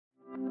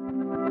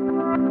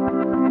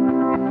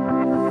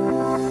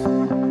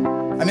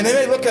mean,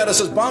 they may look at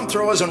us as bomb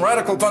throwers and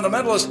radical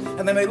fundamentalists,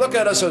 and they may look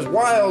at us as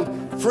wild,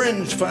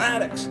 fringe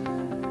fanatics.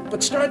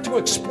 But start to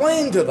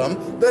explain to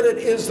them that it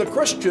is the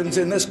Christians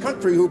in this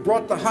country who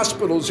brought the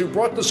hospitals, who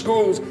brought the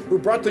schools, who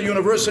brought the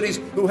universities,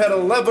 who had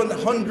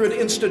 1,100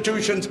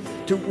 institutions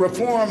to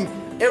reform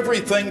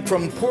everything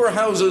from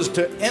poorhouses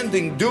to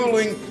ending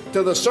dueling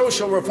to the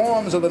social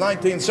reforms of the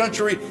 19th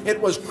century. It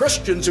was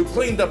Christians who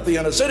cleaned up the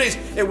inner cities.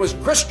 It was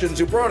Christians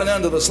who brought an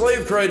end to the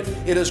slave trade.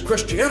 It is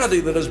Christianity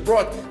that has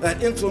brought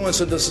that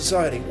influence into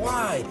society.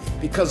 Why?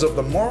 Because of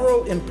the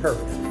moral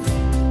imperative.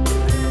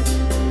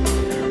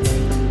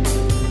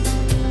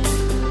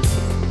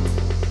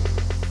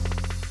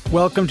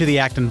 Welcome to the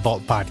Acton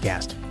Vault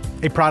podcast,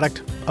 a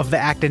product of the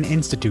Acton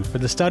Institute for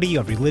the Study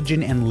of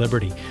Religion and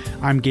Liberty.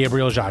 I'm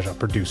Gabriel Jaja,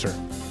 producer.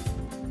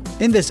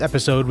 In this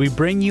episode, we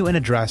bring you an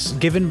address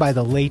given by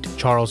the late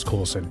Charles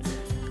Colson,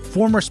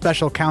 former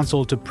special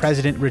counsel to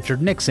President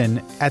Richard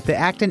Nixon, at the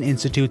Acton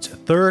Institute's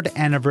third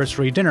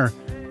anniversary dinner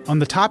on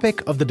the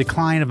topic of the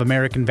decline of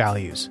American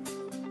values.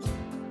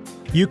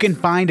 You can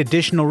find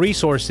additional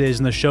resources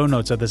in the show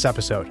notes of this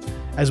episode,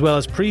 as well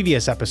as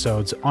previous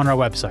episodes on our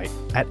website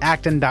at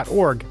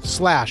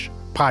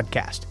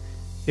acton.org/podcast.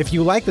 If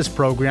you like this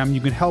program, you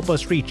can help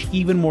us reach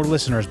even more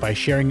listeners by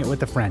sharing it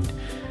with a friend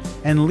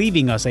and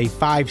leaving us a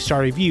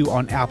 5-star review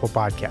on Apple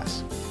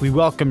Podcasts. We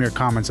welcome your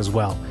comments as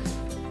well.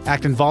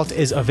 Acton Vault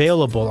is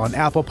available on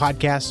Apple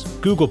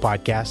Podcasts, Google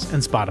Podcasts,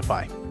 and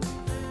Spotify.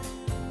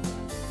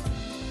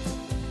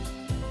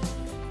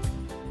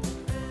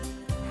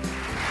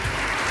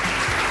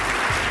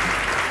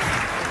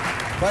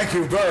 Thank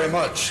you very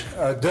much,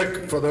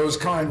 Dick, for those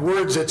kind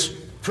words. It's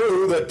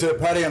true that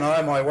Patty and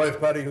I, my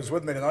wife Patty, who's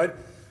with me tonight,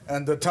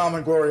 and Tom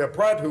and Gloria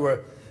Pratt, who are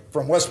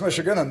from West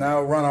Michigan and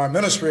now run our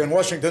ministry in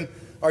Washington,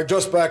 are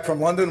just back from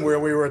London, where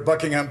we were at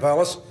Buckingham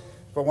Palace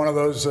for one of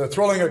those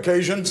thrilling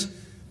occasions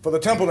for the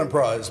Templeton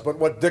Prize. But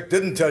what Dick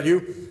didn't tell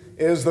you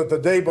is that the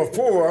day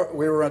before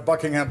we were at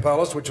Buckingham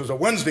Palace, which was a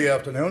Wednesday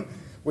afternoon,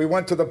 we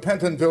went to the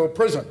Pentonville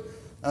prison.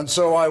 And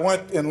so I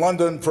went in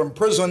London from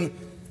prison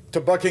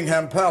to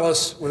Buckingham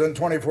Palace within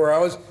 24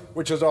 hours,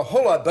 which is a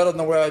whole lot better than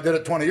the way I did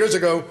it 20 years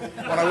ago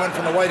when I went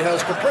from the White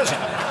House to prison.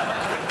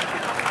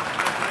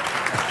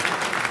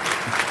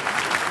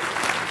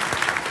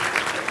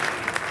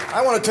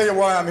 I want to tell you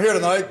why I'm here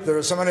tonight. There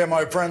are so many of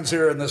my friends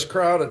here in this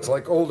crowd. It's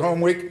like Old Home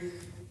Week.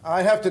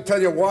 I have to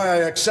tell you why I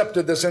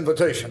accepted this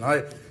invitation.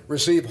 I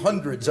receive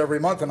hundreds every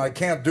month, and I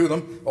can't do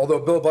them, although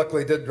Bill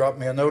Buckley did drop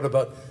me a note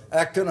about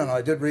Acton, and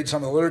I did read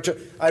some of the literature.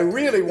 I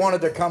really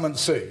wanted to come and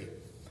see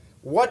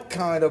what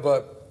kind of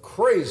a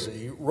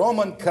crazy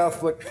Roman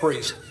Catholic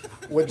priest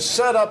would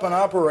set up an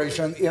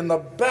operation in the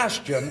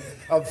bastion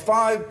of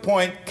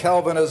 5-point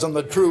Calvinism,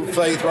 the true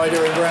faith, right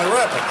here in Grand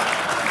Rapids.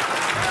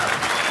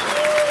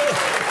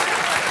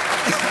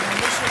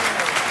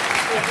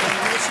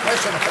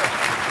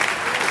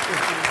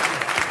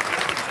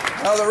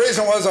 Now, the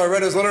reason was I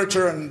read his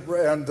literature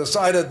and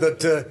decided that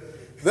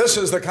this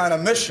is the kind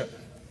of mission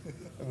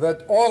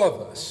that all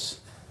of us,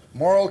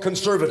 moral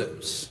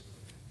conservatives,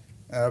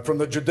 from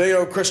the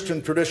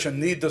Judeo-Christian tradition,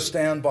 need to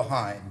stand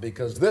behind,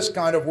 because this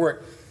kind of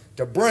work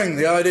to bring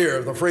the idea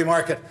of the free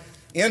market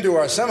into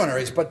our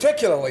seminaries,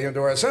 particularly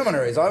into our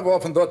seminaries, I've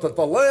often thought that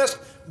the last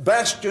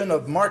bastion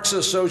of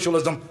Marxist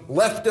socialism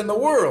left in the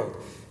world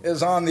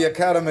is on the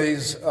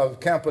academies of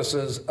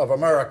campuses of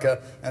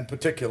America, and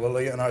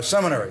particularly in our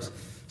seminaries.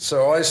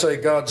 So I say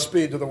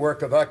Godspeed to the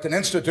work of Acton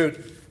Institute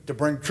to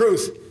bring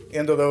truth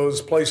into those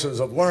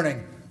places of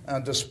learning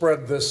and to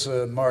spread this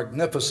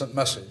magnificent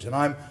message. And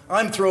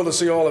I'm thrilled to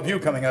see all of you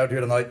coming out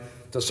here tonight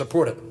to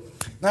support it.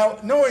 Now,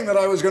 knowing that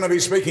I was going to be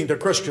speaking to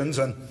Christians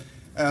and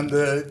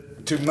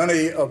to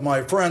many of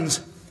my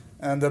friends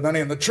and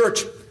many in the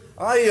church,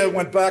 I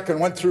went back and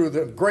went through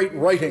the great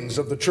writings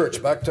of the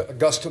church, back to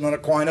Augustine and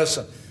Aquinas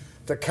and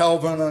to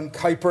Calvin and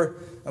Kuyper,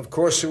 of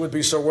course, who would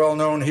be so well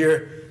known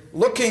here,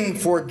 looking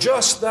for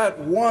just that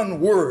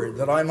one word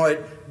that I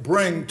might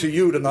bring to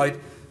you tonight,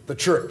 the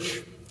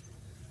church.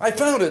 I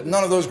found it in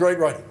none of those great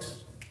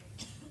writings.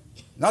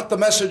 Not the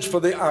message for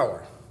the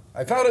hour.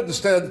 I found it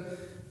instead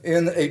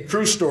in a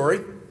true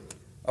story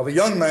of a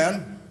young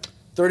man,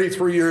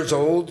 33 years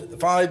old,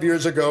 5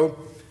 years ago,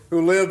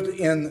 who lived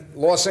in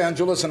Los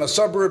Angeles, in a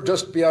suburb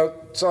just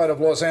outside of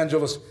Los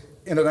Angeles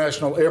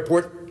International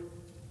Airport.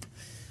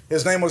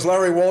 His name was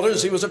Larry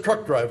Walters. He was a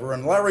truck driver,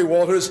 and Larry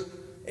Walters,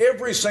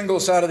 every single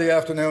Saturday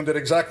afternoon, did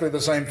exactly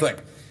the same thing.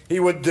 He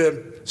would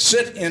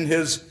sit in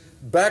his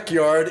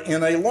backyard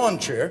in a lawn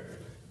chair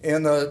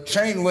in a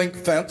chain link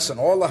fence, and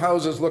all the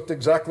houses looked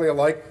exactly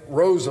alike,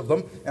 rows of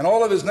them, and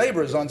all of his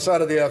neighbors on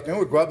Saturday afternoon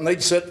would go out and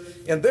they'd sit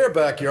in their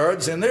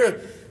backyards, in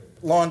their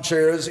lawn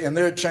chairs, in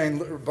their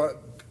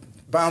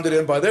bounded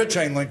in by their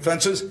chain link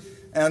fences,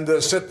 and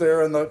sit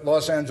there in the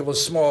Los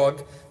Angeles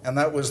smog, and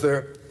that was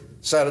their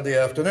Saturday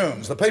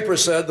afternoons.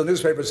 The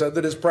newspaper said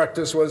that his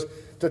practice was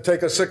to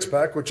take a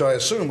six-pack, which I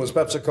assume was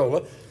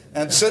Pepsi-Cola,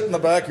 and sit in the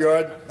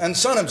backyard and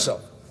sun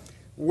himself.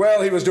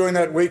 Well, he was doing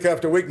that week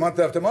after week, month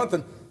after month,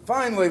 and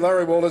finally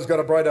Larry Walters got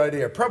a bright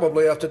idea.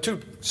 Probably after 2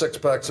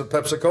 six-packs of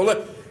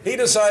Pepsi-Cola, he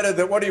decided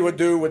that what he would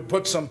do would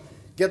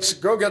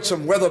go get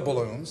some weather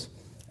balloons,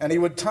 and he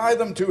would tie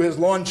them to his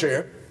lawn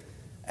chair,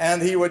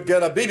 and he would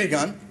get a BB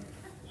gun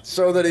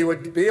so that he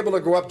would be able to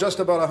go up just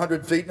about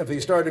 100 feet, and if he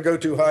started to go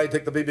too high, he'd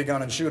take the BB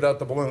gun and shoot out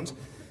the balloons.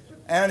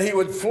 And he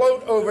would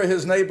float over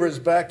his neighbors'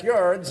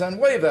 backyards and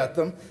wave at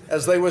them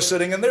as they were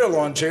sitting in their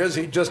lawn chairs.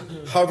 He'd just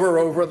hover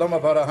over them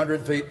about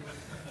 100 feet.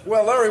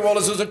 Well, Larry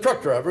Walters was a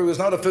truck driver. He was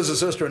not a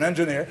physicist or an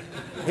engineer.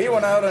 He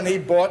went out and he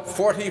bought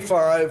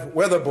 45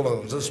 weather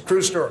balloons. This is a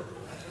true story.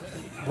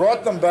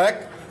 Brought them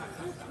back,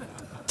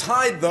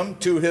 tied them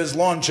to his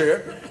lawn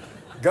chair,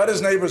 got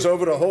his neighbors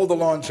over to hold the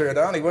lawn chair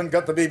down. He went and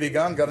got the BB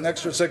gun, got an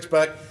extra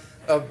six-pack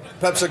of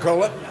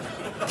Pepsi-Cola,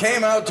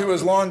 came out to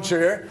his lawn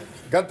chair,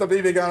 got the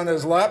BB gun in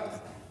his lap,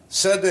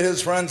 said to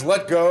his friends,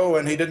 let go,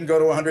 and he didn't go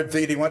to 100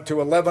 feet. He went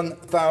to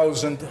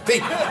 11,000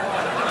 feet.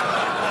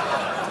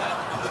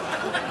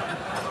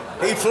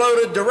 He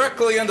floated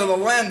directly into the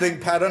landing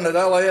pattern at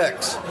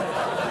LAX.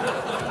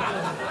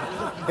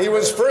 He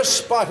was first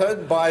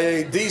spotted by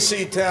a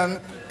DC-10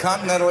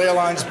 Continental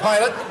Airlines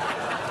pilot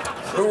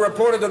who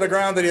reported to the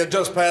ground that he had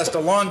just passed a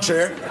lawn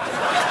chair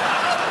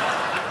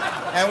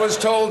and was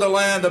told to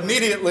land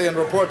immediately and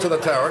report to the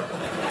tower.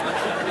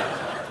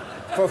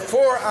 For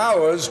 4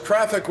 hours,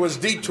 traffic was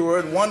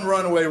detoured, one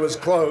runway was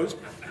closed.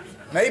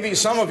 Maybe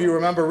some of you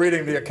remember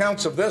reading the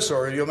accounts of this,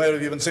 or you may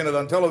have even seen it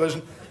on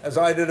television, as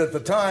I did at the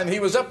time. He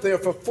was up there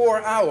for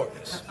 4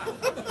 hours,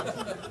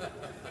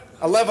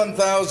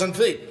 11,000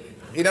 feet.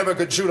 He never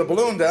could shoot a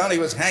balloon down. He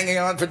was hanging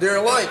on for dear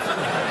life.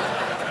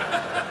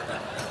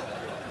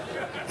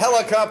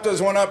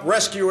 Helicopters went up,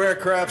 rescue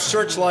aircraft,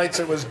 searchlights.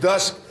 It was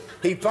dusk.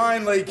 He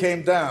finally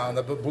came down.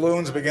 The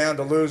balloons began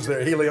to lose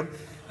their helium,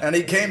 and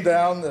he came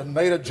down and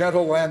made a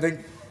gentle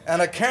landing. And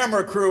a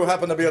camera crew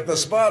happened to be at the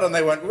spot, and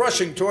they went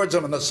rushing towards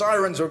him, and the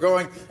sirens were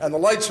going, and the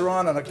lights were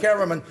on, and a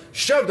cameraman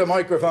shoved a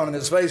microphone in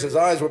his face. His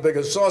eyes were big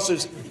as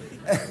saucers.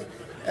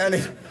 And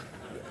he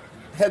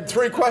had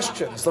 3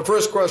 questions. The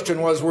first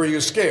question was, were you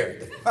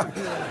scared?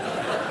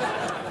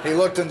 He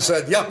looked and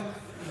said, yep.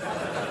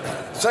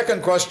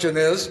 Second question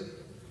is,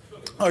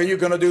 are you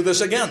going to do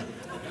this again?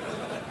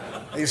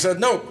 He said,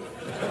 no.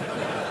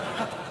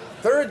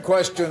 Third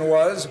question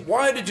was,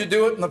 why did you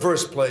do it in the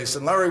first place?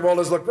 And Larry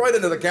Walters looked right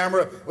into the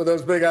camera with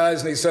those big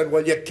eyes, and he said,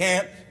 well, you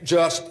can't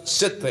just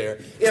sit there.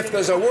 If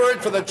there's a word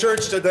for the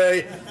church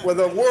today, with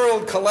the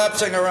world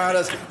collapsing around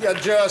us, you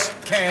just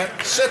can't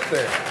sit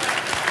there.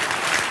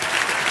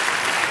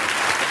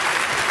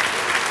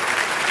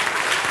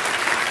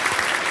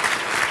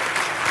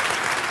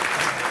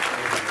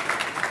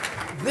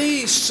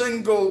 The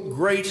single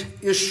great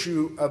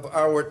issue of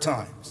our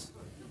times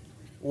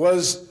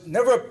was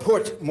never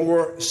put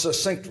more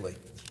succinctly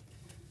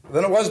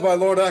than it was by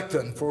Lord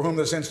Acton, for whom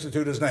this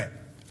institute is named.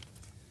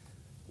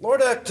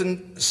 Lord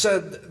Acton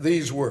said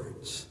these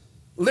words: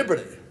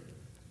 liberty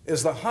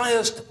is the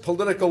highest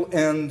political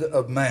end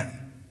of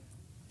man,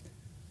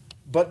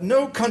 but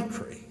no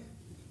country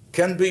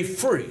can be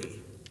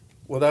free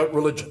without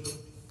religion.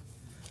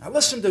 Now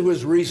listen to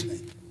his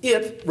reasoning.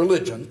 It,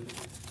 religion,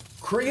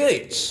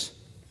 creates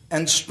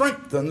and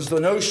strengthens the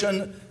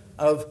notion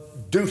of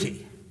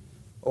duty.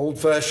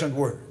 Old-fashioned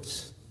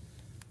words.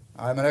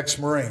 I'm an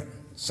ex-Marine,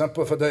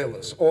 semper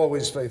fidelis,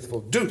 always faithful.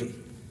 Duty.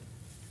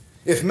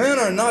 If men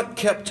are not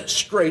kept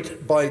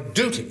straight by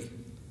duty,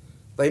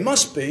 they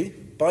must be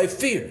by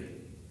fear.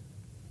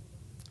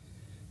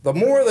 The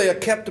more they are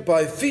kept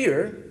by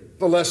fear,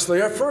 the less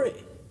they are free.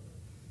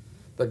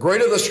 The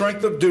greater the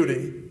strength of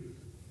duty,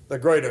 the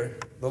greater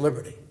the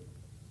liberty.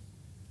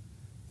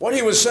 What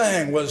he was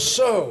saying was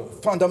so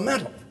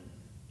fundamental,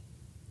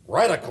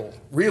 radical,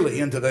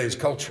 really, in today's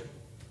culture.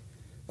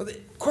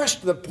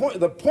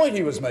 The point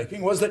he was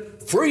making was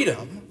that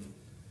freedom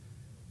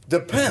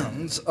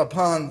depends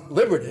upon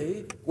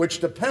liberty, which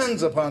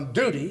depends upon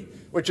duty,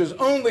 which is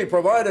only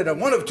provided in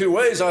one of 2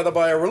 ways, either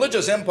by a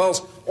religious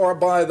impulse or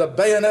by the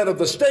bayonet of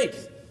the state.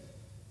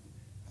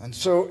 And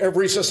so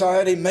every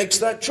society makes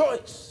that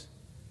choice.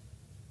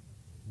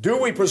 Do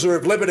we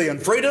preserve liberty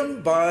and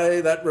freedom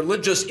by that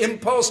religious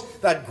impulse,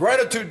 that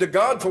gratitude to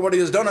God for what he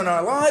has done in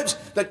our lives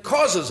that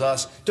causes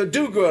us to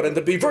do good and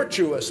to be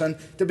virtuous and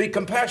to be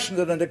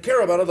compassionate and to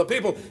care about other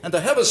people and to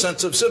have a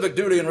sense of civic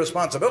duty and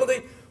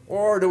responsibility?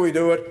 Or do we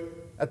do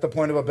it at the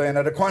point of a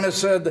bayonet? Aquinas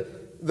said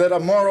that a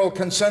moral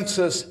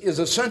consensus is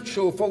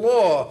essential for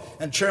law,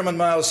 and Chairman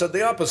Mao said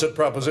the opposite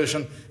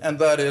proposition, and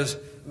that is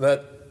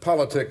that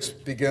politics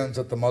begins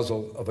at the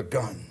muzzle of a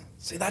gun.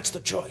 See, that's the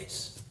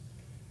choice.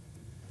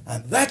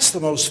 And that's the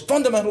most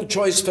fundamental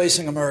choice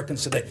facing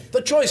Americans today.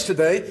 The choice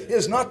today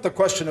is not the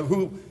question of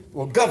who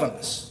will govern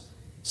us.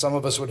 Some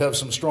of us would have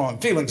some strong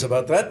feelings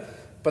about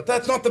that, but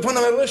that's not the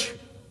fundamental issue.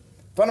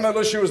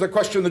 Fundamental issue is the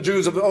question the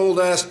Jews of old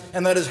asked,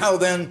 and that is, how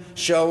then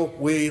shall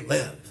we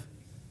live?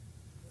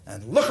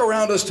 And look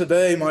around us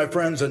today, my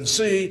friends, and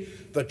see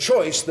the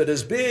choice that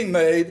is being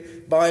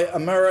made by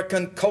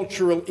American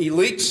cultural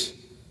elites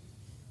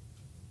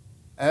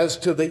as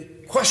to the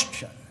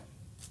question,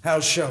 how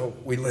shall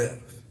we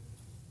live?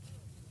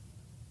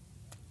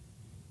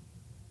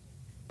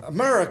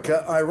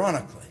 America,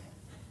 ironically,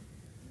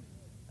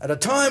 at a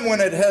time when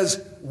it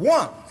has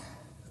won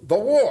the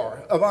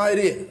war of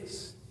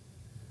ideas,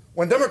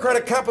 when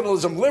democratic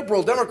capitalism,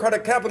 liberal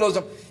democratic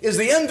capitalism, is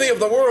the envy of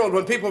the world,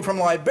 when people from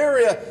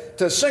Liberia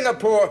to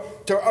Singapore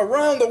to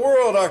around the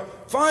world are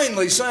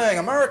finally saying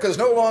America is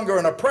no longer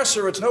an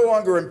oppressor, it's no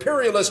longer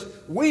imperialist.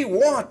 We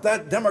want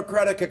that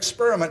democratic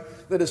experiment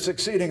that is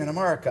succeeding in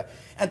America.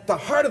 At the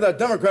heart of that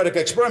democratic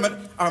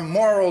experiment are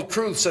moral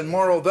truths and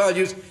moral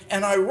values,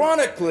 and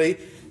ironically,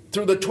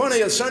 through the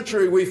 20th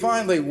century, we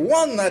finally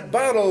won that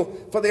battle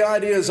for the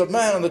ideas of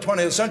man in the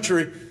 20th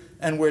century,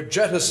 and we're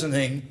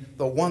jettisoning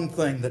the one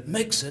thing that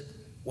makes it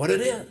what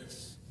it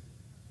is.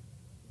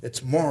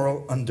 Its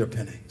moral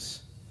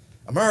underpinnings.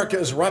 America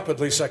is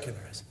rapidly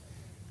secularized.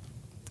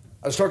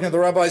 I was talking to the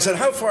rabbi. I said,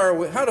 how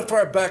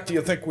far back do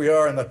you think we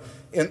are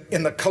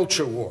in the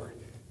culture war?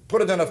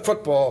 Put it in a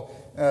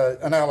football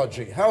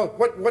analogy.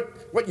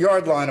 What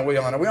yard line are we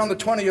on? Are we on the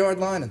 20-yard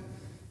line? And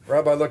the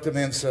rabbi looked at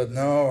me and said,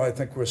 no, I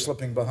think we're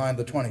slipping behind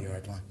the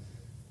 20-yard line.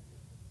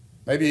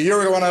 Maybe a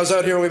year ago when I was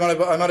out here,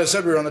 I might have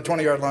said we were on the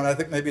 20-yard line. I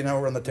think maybe now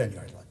we're on the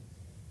 10-yard line.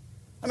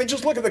 I mean,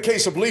 just look at the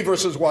case of Lee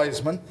versus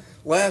Wiseman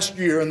last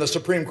year in the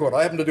Supreme Court.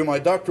 I happen to do my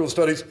doctoral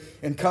studies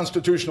in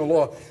constitutional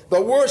law.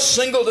 The worst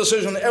single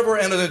decision ever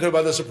entered into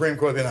by the Supreme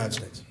Court of the United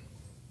States.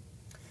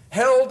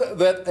 Held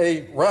that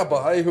a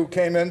rabbi who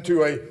came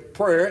into a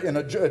prayer,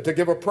 to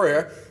give a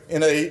prayer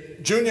in a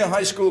junior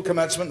high school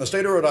commencement in the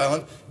state of Rhode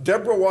Island,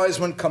 Deborah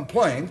Wiseman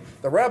complained.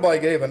 The rabbi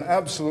gave an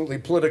absolutely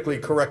politically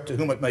correct, to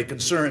whom it may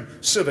concern,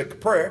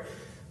 civic prayer.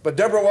 But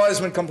Deborah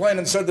Wiseman complained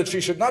and said that she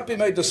should not be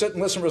made to sit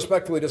and listen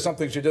respectfully to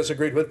something she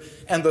disagreed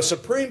with. And the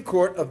Supreme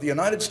Court of the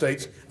United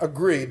States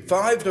agreed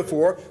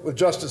 5-4 with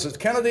Justices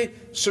Kennedy,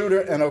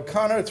 Souter, and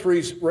O'Connor,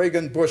 3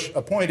 Reagan-Bush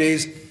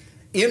appointees,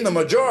 in the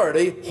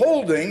majority,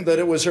 holding that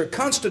it was her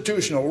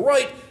constitutional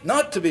right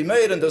not to be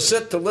made and to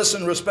sit to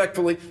listen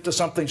respectfully to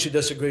something she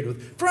disagreed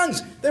with.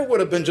 Friends, there would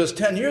have been just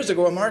 10 years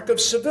ago a mark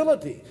of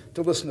civility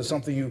to listen to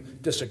something you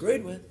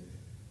disagreed with.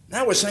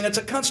 Now we're saying it's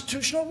a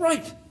constitutional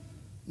right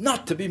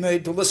not to be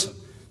made to listen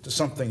to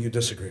something you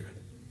disagree with.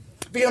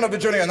 Vienna,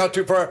 Virginia, not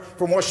too far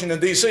from Washington,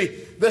 D.C.,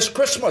 this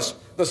Christmas,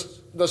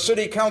 the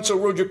city council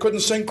ruled you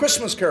couldn't sing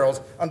Christmas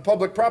carols on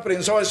public property.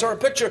 And so I saw a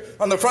picture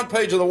on the front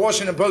page of the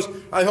Washington Post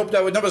I hoped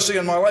I would never see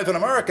in my life in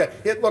America.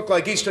 It looked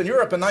like Eastern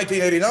Europe in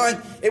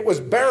 1989. It was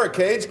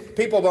barricades,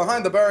 people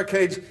behind the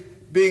barricades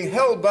being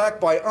held back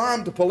by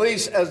armed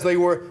police as they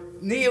were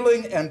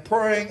kneeling and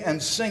praying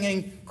and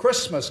singing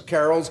Christmas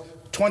carols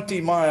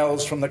 20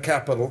 miles from the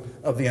capital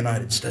of the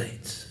United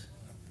States.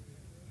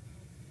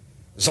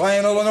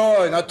 Zion,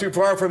 Illinois, not too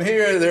far from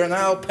here, they're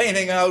now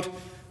painting out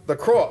the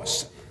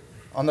cross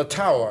on the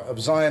tower of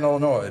Zion,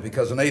 Illinois,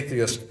 because an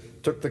atheist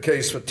took the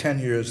case for 10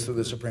 years through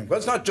the Supreme Court.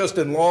 It's not just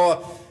in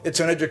law, it's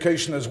in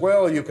education as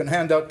well. You can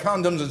hand out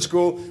condoms in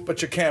school,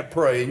 but you can't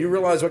pray. You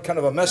realize what kind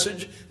of a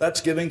message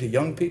that's giving to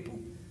young people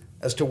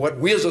as to what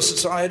we as a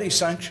society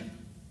sanction?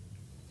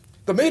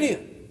 The media.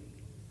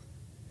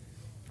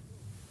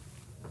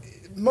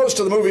 Most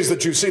of the movies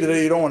that you see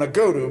today you don't want to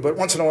go to, but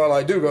once in a while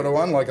I do go to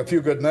one, like A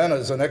Few Good Men.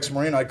 As an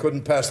ex-Marine, I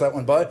couldn't pass that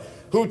one by.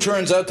 Who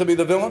turns out to be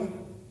the villain?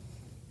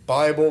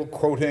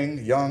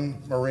 Bible-quoting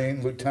young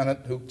Marine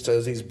lieutenant who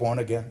says he's born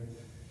again.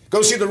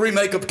 Go see the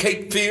remake of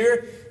Cape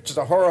Fear, which is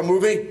a horror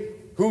movie.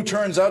 Who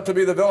turns out to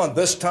be the villain?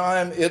 This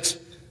time it's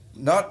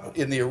not,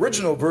 in the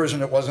original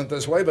version it wasn't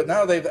this way, but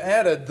now they've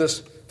added this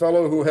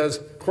fellow who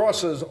has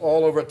crosses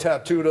all over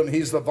tattooed him.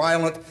 He's the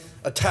violent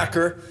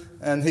attacker,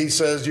 and he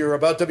says, you're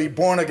about to be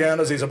born again,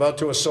 as he's about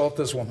to assault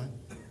this woman.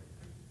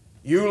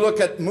 You look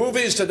at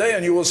movies today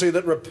and you will see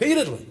that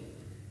repeatedly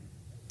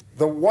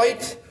the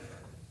white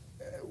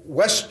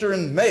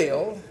Western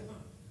male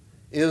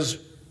is,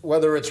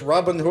 whether it's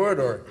Robin Hood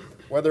or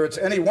whether it's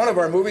any one of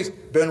our movies,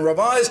 been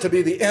revised to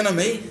be the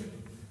enemy,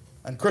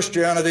 and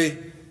Christianity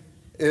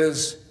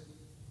is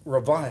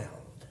reviled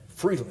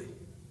freely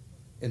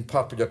in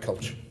popular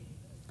culture.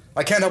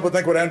 I can't help but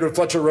think what Andrew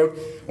Fletcher wrote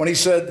when he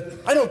said,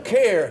 I don't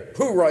care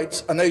who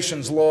writes a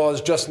nation's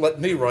laws, just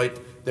let me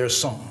write their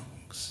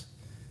songs.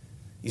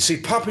 You see,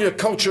 popular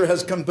culture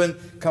has been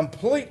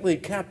completely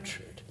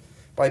captured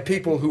by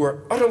people who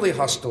are utterly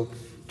hostile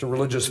to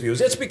religious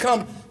views. It's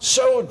become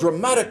so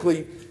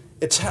dramatically,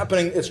 it's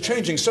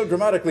changing so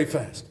dramatically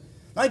fast.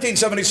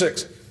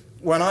 1976,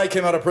 when I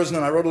came out of prison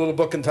and I wrote a little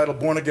book entitled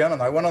Born Again,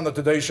 and I went on the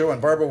Today Show,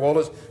 and Barbara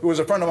Walters, who was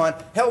a friend of mine,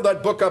 held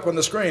that book up on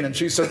the screen, and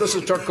she said, this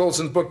is Chuck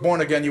Colson's book,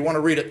 Born Again, you want to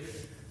read it.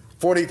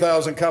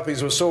 40,000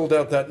 copies were sold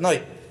out that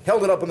night.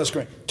 Held it up on the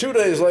screen. 2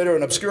 days later,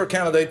 an obscure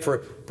candidate for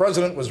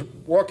president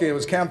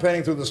was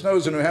campaigning through the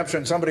snows in New Hampshire,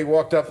 and somebody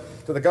walked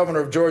up to the governor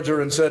of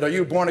Georgia and said, are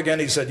you born again?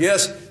 He said,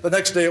 yes. The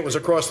next day it was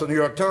across the New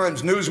York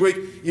Times,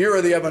 Newsweek, Year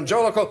of the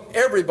Evangelical.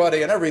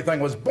 Everybody and everything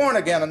was born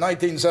again in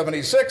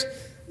 1976,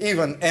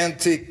 even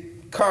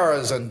antique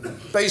cars and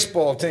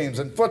baseball teams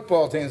and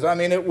football teams. I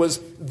mean, it was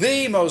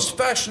the most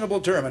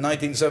fashionable term in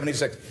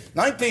 1976.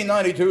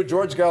 1992,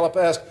 George Gallup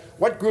asked,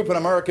 what group in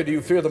America do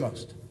you fear the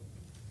most?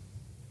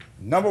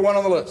 Number one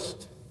on the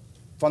list,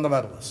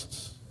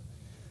 fundamentalists.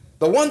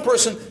 The one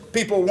person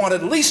people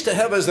wanted least to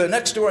have as their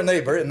next-door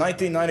neighbor in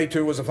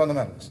 1992 was a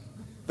fundamentalist.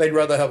 They'd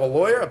rather have a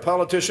lawyer, a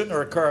politician,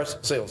 or a car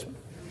salesman.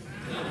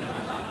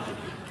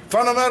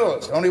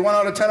 Fundamentalist. Only 1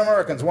 out of 10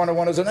 Americans wanted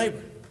one as a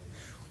neighbor.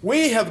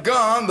 We have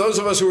gone, those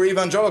of us who are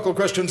evangelical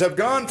Christians, have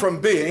gone from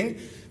being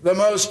the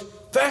most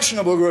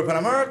fashionable group in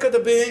America to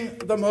being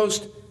the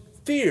most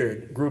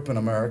feared group in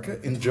America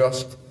in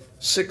just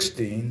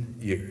 16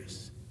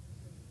 years.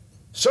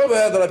 So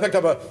bad that I picked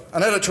up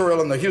an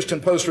editorial in the Houston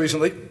Post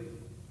recently,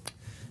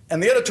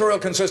 and the editorial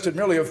consisted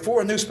merely of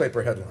 4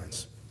 newspaper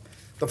headlines.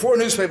 The 4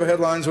 newspaper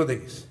headlines were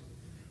these: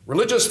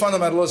 religious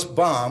fundamentalists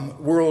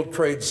bomb World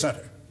Trade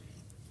Center.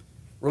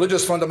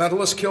 Religious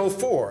fundamentalists kill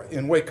 4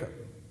 in Waco.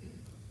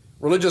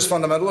 Religious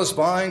fundamentalist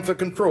vying for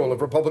control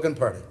of Republican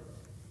Party.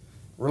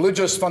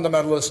 Religious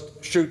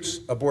fundamentalist shoots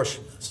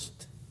abortionist.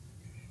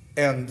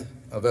 End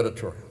of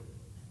editorial.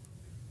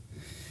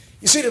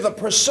 You see, to the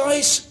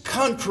precisely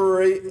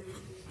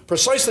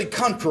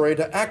contrary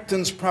to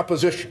Acton's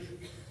proposition,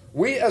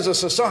 we as a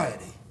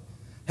society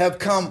have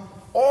come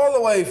all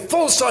the way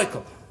full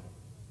cycle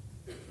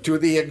to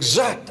the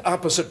exact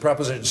opposite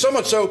proposition. So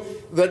much so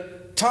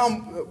that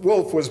Tom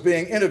Wolfe was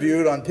being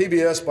interviewed on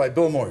PBS by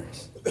Bill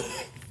Moyers.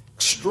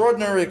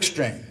 Extraordinary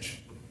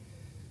exchange.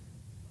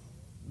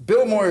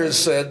 Bill Moyers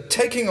said,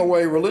 taking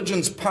away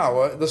religion's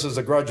power, this is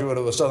a graduate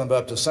of the Southern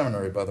Baptist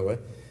Seminary, by the way,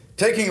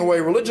 taking away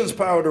religion's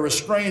power to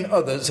restrain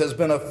others has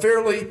been a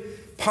fairly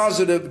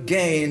positive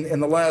gain in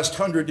the last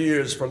 100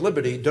 years for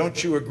liberty.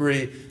 Don't you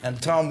agree?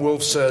 And Tom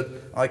Wolfe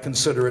said, I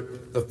consider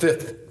it the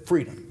 5th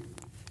freedom.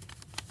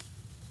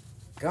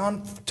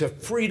 Gone to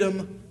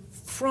freedom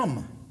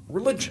from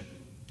religion.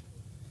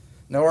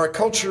 Now, our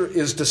culture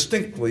is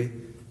distinctly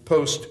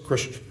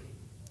post-Christian,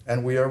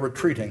 and we are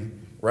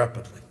retreating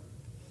rapidly.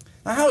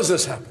 Now, how has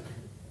this happened?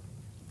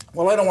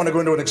 Well, I don't want to go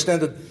into an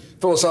extended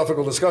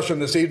philosophical discussion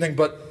this evening,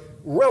 but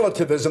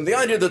relativism, the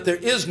idea that there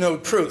is no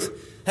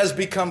truth, has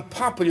become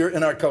popular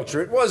in our culture.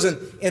 It was in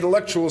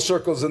intellectual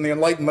circles in the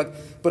Enlightenment,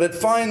 but it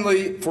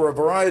finally, for a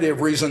variety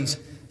of reasons,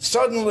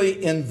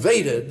 suddenly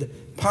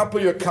invaded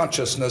popular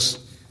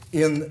consciousness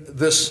in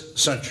this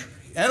century.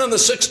 And in the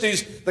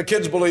 60s, the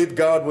kids believed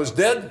God was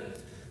dead.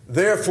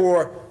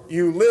 Therefore,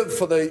 you live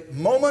for the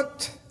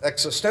moment,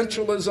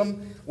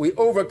 existentialism. We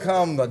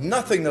overcome the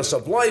nothingness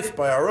of life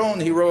by our own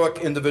heroic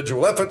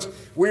individual efforts.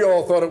 We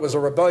all thought it was a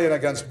rebellion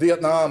against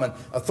Vietnam and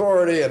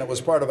authority, and it was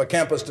part of a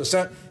campus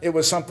dissent. It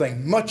was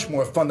something much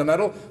more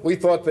fundamental. We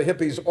thought the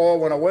hippies all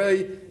went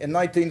away. In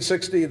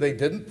 1960, they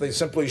didn't. They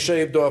simply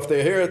shaved off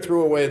their hair,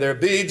 threw away their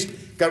beads,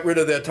 got rid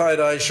of their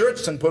tie-dye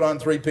shirts, and put on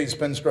 3-piece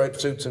pinstripe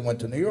suits and went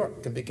to New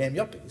York and became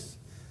yuppies.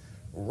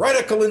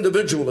 Radical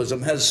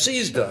individualism has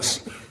seized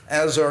us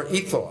as our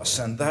ethos,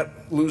 and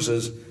that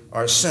loses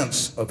our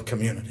sense of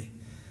community.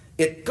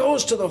 It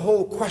goes to the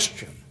whole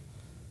question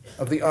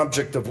of the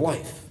object of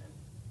life.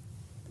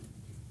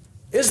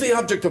 Is the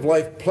object of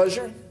life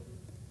pleasure?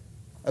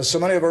 As so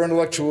many of our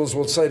intellectuals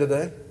will say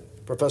today,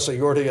 Professor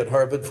Yorty at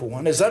Harvard for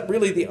one, is that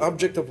really the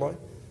object of life?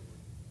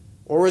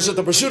 Or is it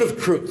the pursuit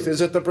of truth?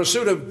 Is it the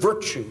pursuit of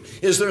virtue?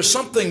 Is there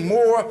something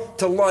more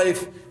to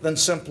life than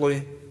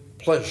simply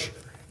pleasure?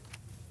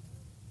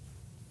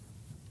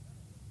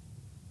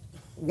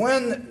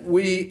 When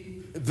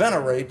we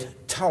venerate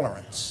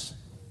tolerance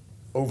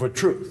over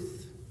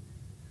truth,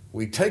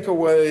 we take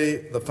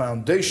away the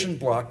foundation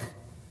block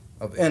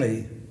of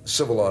any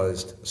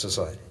civilized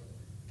society.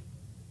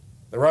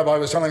 The rabbi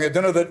was telling at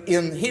dinner that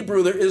in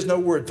Hebrew there is no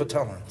word for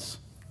tolerance.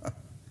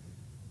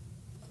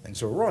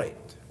 Things are right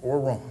or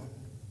wrong.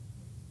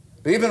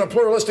 But even in a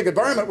pluralistic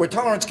environment where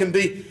tolerance can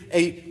be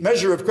a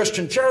measure of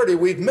Christian charity,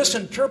 we've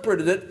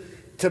misinterpreted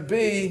it to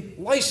be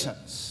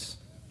license,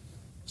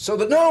 so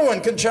that no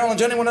one can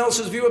challenge anyone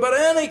else's view about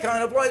any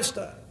kind of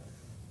lifestyle.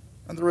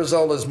 And the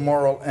result is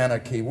moral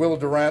anarchy. Will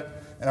Durant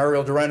and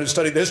Ariel Durant, who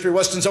studied the history of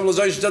Western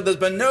civilization, said there's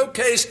been no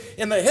case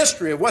in the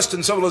history of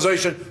Western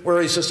civilization where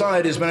a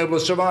society has been able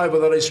to survive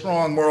without a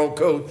strong moral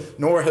code,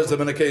 nor has there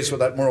been a case where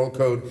that moral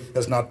code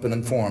has not been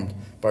informed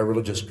by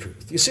religious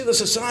truth. You see, the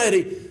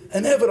society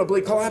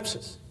inevitably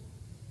collapses.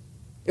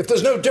 If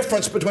there's no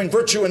difference between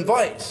virtue and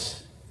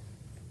vice,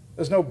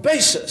 there's no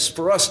basis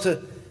for us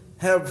to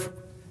have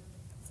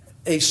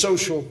a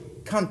social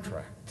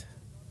contract,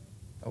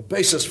 no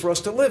basis for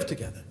us to live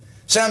together.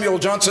 Samuel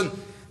Johnson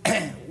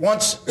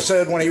once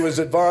said, when he was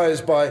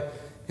advised by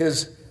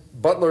his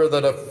butler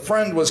that a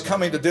friend was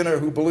coming to dinner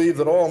who believed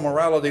that all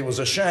morality was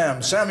a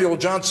sham, Samuel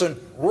Johnson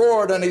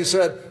roared and he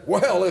said,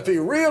 well, if he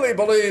really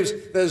believes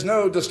there's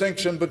no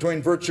distinction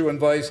between virtue and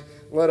vice,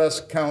 let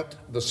us count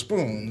the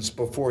spoons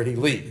before he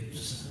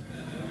leaves.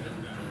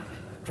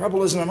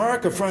 Trouble is, in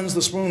America, friends,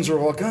 the spoons are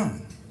all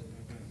gone.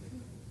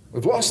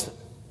 We've lost them.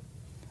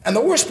 And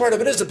the worst part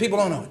of it is that people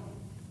don't know it.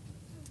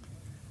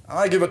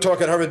 I gave a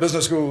talk at Harvard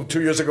Business School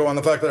 2 years ago on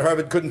the fact that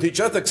Harvard couldn't teach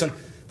ethics, and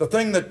the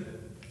thing that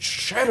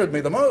shattered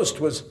me the most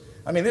was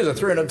I mean, these are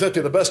 350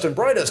 of the best and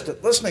brightest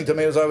listening to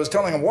me as I was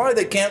telling them why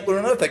they can't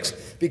learn ethics,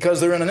 because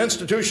they're in an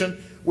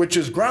institution which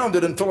is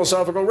grounded in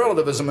philosophical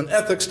relativism, and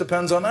ethics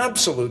depends on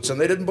absolutes,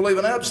 and they didn't believe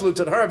in absolutes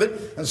at Harvard,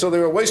 and so they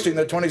were wasting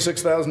their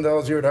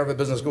 $26,000 a year at Harvard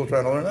Business School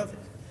trying to learn ethics.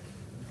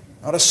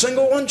 Not a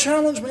single one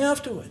challenged me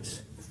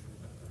afterwards.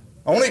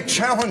 Only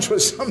challenge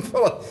was some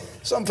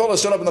fellow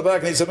stood up in the back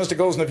and he said, Mr.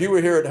 Colson, if you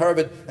were here at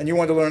Harvard and you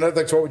wanted to learn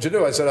ethics, what would you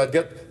do? I said, I'd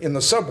get in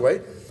the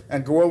subway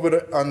and go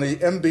over on the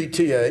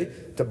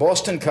MBTA to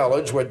Boston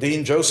College, where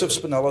Dean Joseph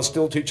Spinella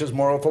still teaches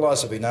moral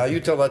philosophy. Now, you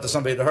tell that to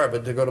somebody at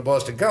Harvard to go to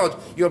Boston College,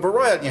 you have a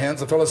riot in your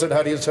hands. The fellow said,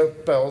 how do you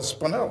spell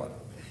Spinella?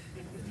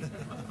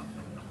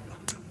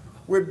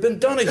 We've been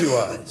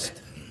Donahueized.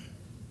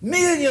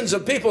 Millions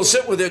of people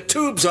sit with their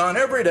tubes on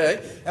every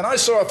day, and I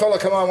saw a fellow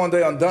come on one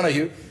day on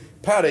Donahue.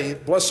 Patty,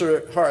 bless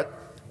her heart,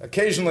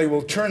 occasionally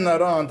will turn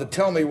that on to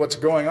tell me what's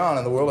going on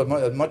in the world,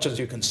 as much as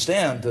you can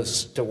stand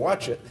to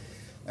watch it.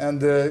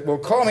 And will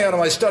call me out of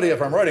my study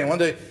if I'm writing. One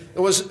day,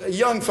 there was a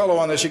young fellow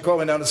on there. She called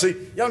me down to see.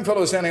 Young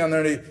fellow was standing on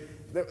there, and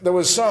there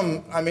was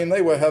some, I mean,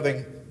 they were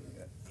having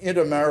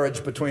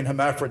intermarriage between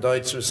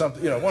hermaphrodites or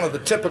something, you know, one of the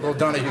typical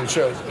Donahue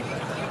shows.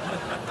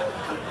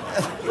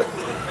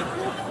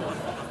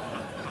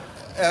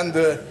 And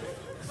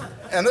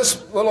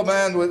this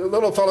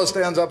little fellow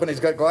stands up, and he's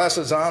got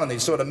glasses on, and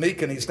he's sort of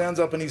meek, and he stands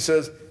up and he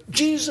says,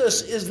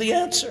 Jesus is the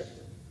answer.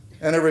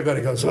 And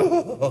everybody goes,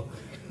 oh.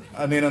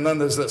 I mean, and then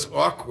there's this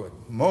awkward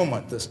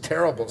moment, this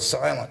terrible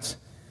silence.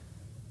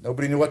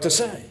 Nobody knew what to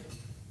say.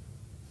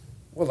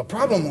 Well, the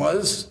problem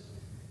was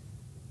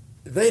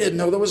they didn't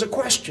know there was a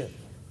question.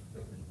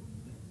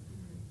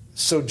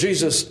 So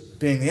Jesus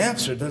being the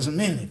answer doesn't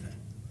mean anything.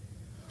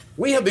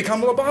 We have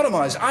become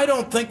lobotomized. I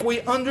don't think we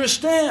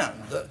understand.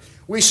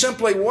 We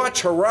simply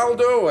watch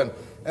Geraldo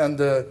and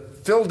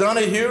Phil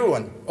Donahue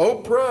and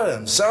Oprah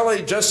and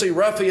Sally Jesse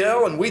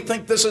Raphael, and we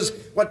think this is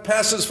what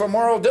passes for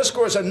moral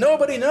discourse, and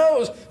nobody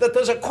knows that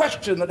there's a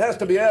question that has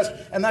to be asked,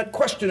 and that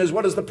question is,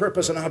 what is the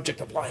purpose and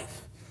object of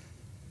life?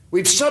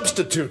 We've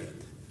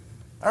substituted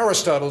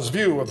Aristotle's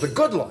view of the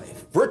good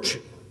life,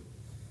 virtue,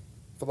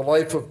 for the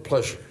life of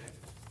pleasure,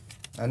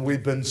 and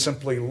we've been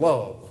simply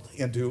lulled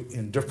into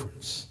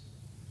indifference,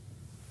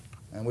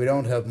 and we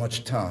don't have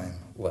much time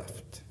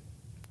left.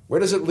 Where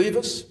does it leave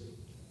us?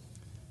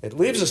 It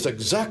leaves us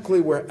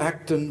exactly where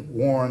Acton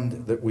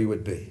warned that we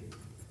would be.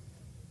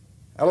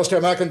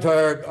 Alistair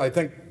MacIntyre, I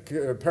think,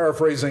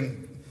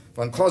 paraphrasing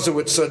von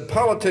Clausewitz, said,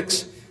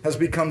 politics has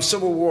become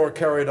civil war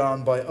carried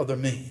on by other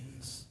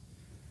means.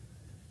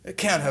 It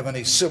can't have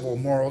any civil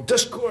moral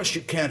discourse.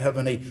 You can't have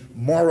any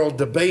moral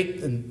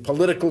debate and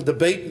political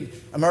debate in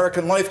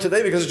American life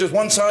today because it's just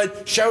one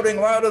side shouting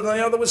louder than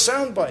the other with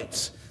sound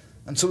bites.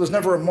 And so there's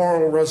never a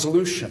moral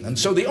resolution. And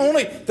so the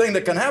only thing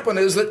that can happen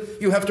is that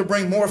you have to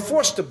bring more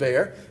force to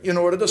bear in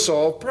order to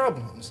solve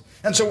problems.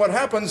 And so what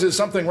happens is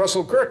something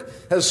Russell Kirk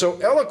has so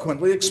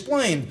eloquently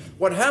explained.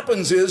 What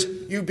happens is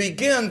you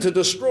begin to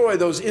destroy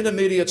those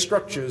intermediate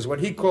structures,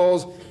 what he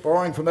calls,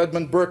 borrowing from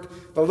Edmund Burke,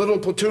 the little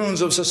platoons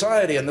of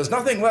society. And there's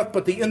nothing left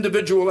but the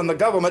individual and the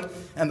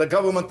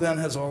government then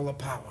has all the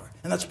power.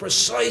 And that's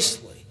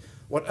precisely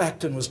what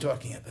Acton was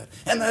talking about.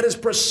 And that is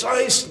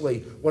precisely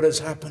what is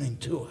happening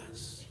to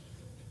us.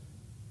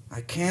 I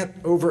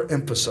can't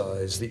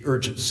overemphasize the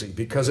urgency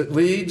because it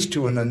leads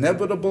to an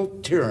inevitable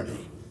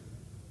tyranny.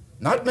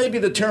 Not maybe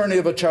the tyranny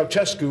of a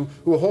Ceausescu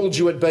who holds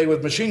you at bay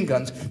with machine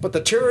guns, but the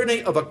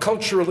tyranny of a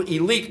cultural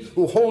elite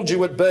who holds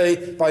you at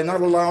bay by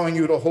not allowing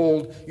you to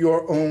hold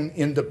your own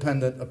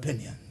independent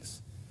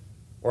opinions,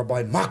 or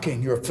by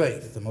mocking your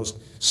faith, the most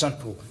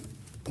central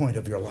point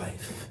of your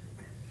life.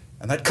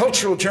 And that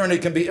cultural tyranny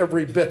can be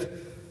every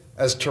bit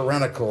as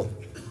tyrannical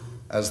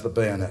as the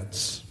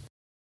bayonets.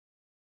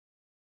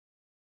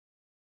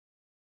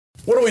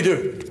 What do we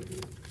do?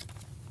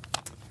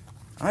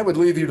 I would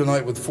leave you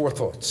tonight with 4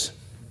 thoughts.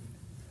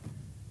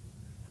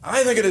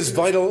 I think it is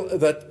vital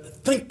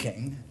that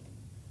thinking,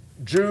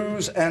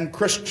 Jews and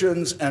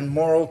Christians and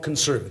moral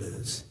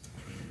conservatives,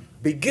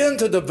 begin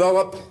to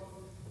develop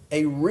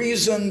a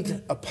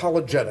reasoned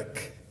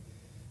apologetic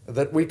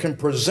that we can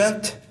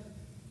present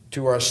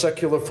to our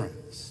secular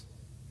friends.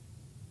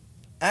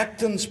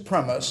 Acton's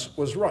premise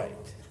was right.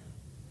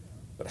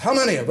 But how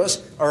many of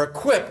us are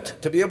equipped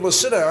to be able to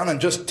sit down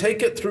and just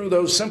take it through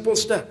those simple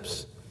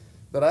steps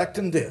that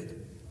Acton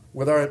did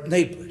with our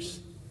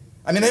neighbors?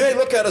 I mean, they may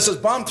look at us as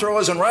bomb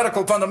throwers and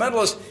radical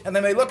fundamentalists, and they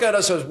may look at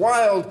us as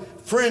wild,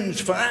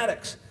 fringe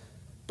fanatics.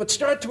 But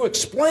start to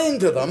explain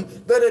to them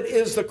that it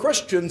is the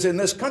Christians in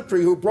this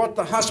country who brought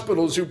the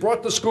hospitals, who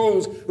brought the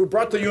schools, who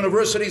brought the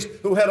universities,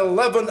 who had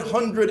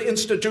 1,100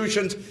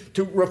 institutions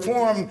to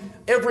reform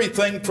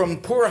everything from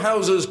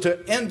poorhouses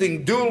to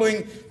ending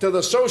dueling to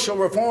the social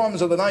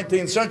reforms of the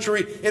 19th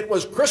century. It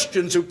was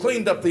Christians who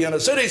cleaned up the inner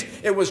cities.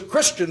 It was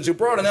Christians who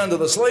brought an end to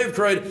the slave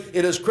trade.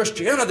 It is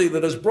Christianity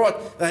that has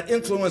brought that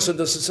influence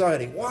into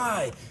society.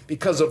 Why?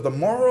 Because of the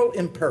moral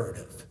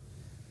imperative.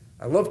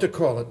 I love to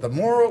call it the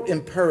moral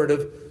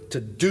imperative to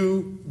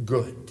do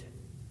good,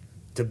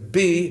 to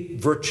be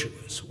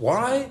virtuous.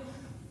 Why?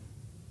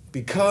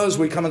 because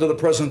we come into the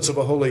presence of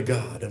a holy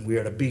God, and we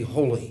are to be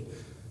holy,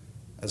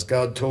 as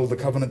God told the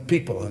covenant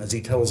people and as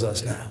he tells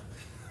us now.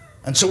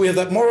 And so we have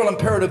that moral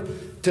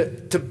imperative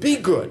to be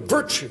good,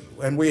 virtue,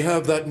 and we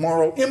have that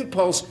moral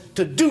impulse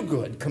to do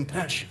good,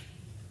 compassion.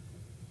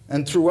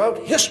 And throughout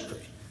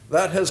history,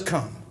 that has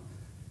come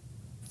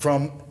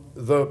from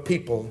the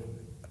people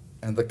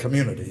and the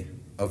community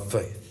of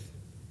faith.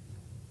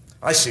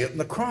 I see it in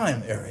the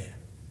crime area.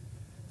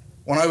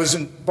 When I was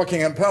in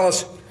Buckingham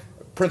Palace,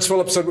 Prince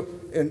Philip said,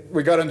 and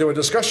we got into a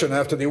discussion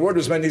after the award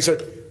was made, and he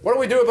said, what do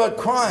we do about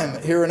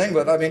crime here in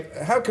England? I mean,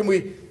 how can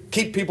we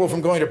keep people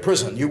from going to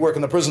prison? You work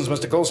in the prisons,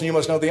 Mr. Colson, you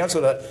must know the answer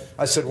to that.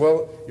 I said,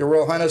 well, Your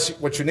Royal Highness,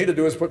 what you need to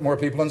do is put more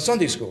people in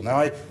Sunday school.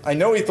 Now, I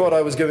know he thought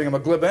I was giving him a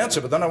glib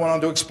answer, but then I went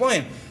on to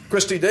explain.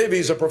 Christy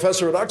Davies, a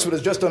professor at Oxford,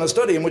 has just done a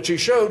study in which he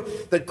showed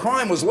that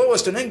crime was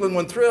lowest in England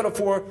when 3 out of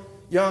 4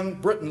 young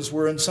Britons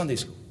were in Sunday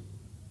school.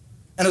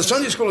 And as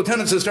Sunday school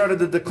attendance has started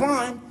to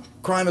decline,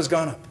 crime has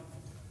gone up.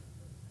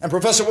 And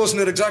Professor Wilson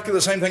did exactly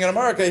the same thing in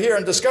America here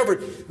and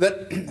discovered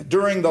that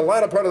during the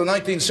latter part of the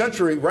 19th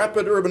century,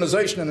 rapid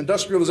urbanization and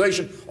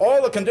industrialization,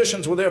 all the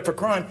conditions were there for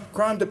crime.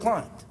 Crime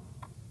declined.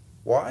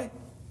 Why?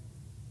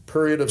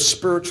 Period of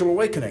spiritual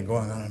awakening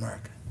going on in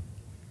America.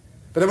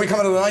 But then we come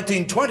into the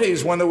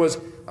 1920s when there was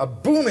a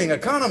booming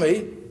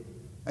economy,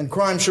 and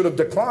crime should have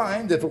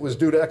declined if it was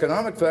due to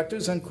economic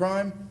factors, and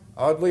crime,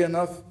 oddly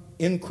enough,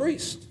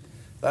 increased.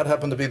 That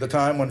happened to be the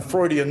time when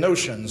Freudian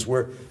notions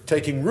were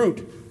taking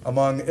root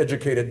among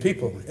educated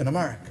people in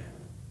America.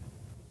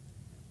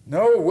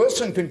 No,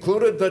 Wilson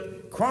concluded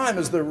that crime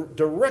is the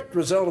direct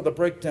result of the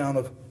breakdown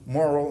of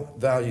moral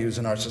values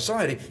in our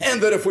society, and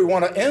that if we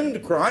want to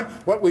end crime,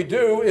 what we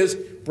do is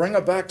bring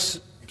back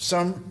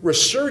some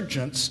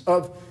resurgence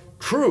of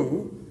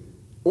true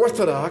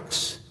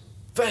orthodox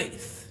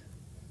faith,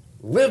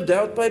 lived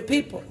out by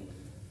people.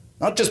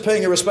 Not just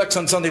paying your respects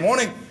on Sunday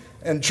morning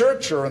in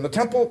church or in the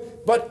temple,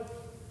 but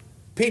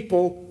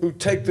people who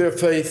take their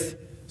faith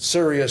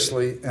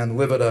seriously and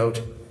live it out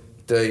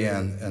day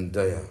in and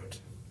day out.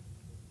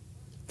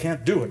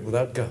 Can't do it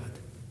without God.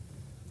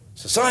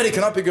 Society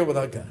cannot be good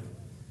without God.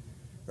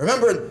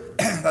 Remember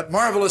that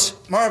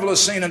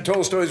marvelous scene in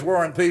Tolstoy's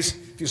War and Peace,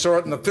 if you saw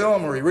it in the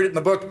film or you read it in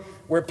the book,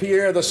 where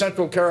Pierre, the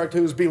central character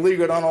who's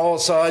beleaguered on all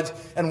sides,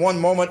 and one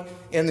moment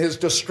in his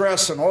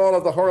distress and all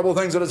of the horrible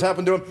things that has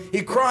happened to him,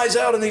 he cries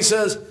out and he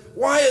says,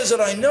 why is it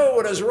I know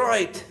what is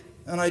right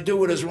and I do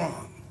what is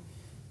wrong?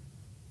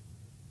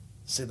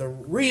 See, the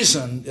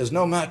reason is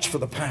no match for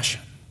the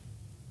passion.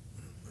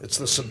 It's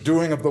the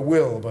subduing of the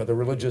will by the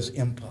religious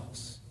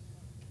impulse.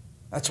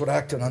 That's what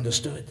Acton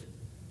understood.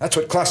 That's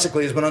what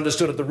classically has been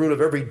understood at the root of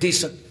every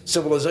decent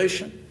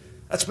civilization.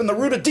 That's been the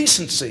root of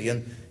decency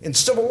in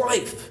civil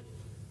life.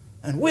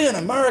 And we in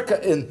America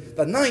in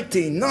the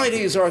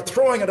 1990s are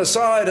throwing it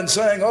aside and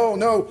saying, oh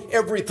no,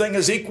 everything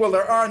is equal,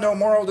 there are no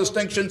moral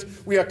distinctions.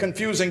 We are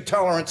confusing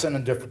tolerance and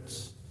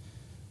indifference.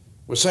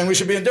 We're saying we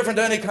should be indifferent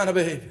to any kind of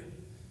behavior.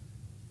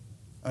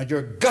 And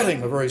you're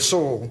gutting the very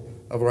soul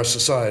of our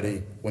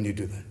society when you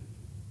do that.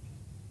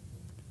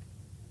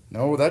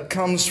 No, that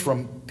comes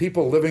from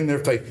people living their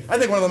faith. I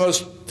think one of the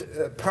most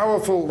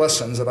powerful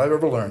lessons that I've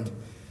ever learned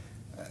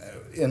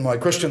in my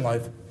Christian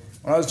life,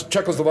 when I was in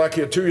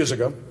Czechoslovakia 2 years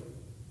ago,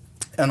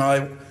 and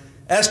I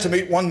asked to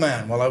meet one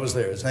man while I was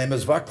there. His name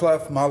is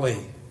Václav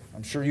Malý.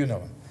 I'm sure you know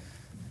him.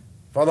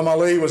 Father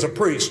Malý was a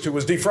priest who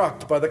was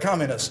defrocked by the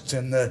communists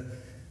in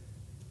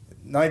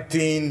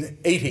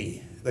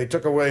 1980. They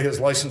took away his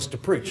license to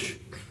preach.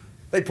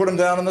 They put him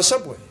down in the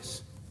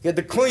subways. He had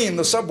to clean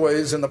the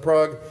subways in the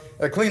Prague,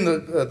 clean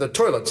the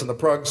toilets in the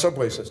Prague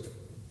subway system.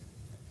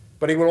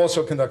 But he would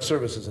also conduct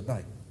services at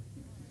night.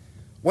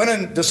 When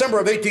in December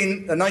of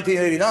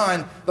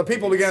 1989, the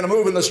people began to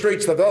move in the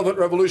streets, the Velvet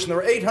Revolution, there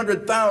were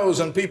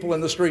 800,000 people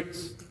in the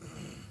streets.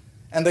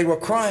 And they were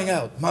crying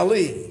out,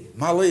 Malý,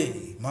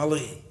 Malý,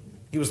 Malý.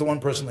 He was the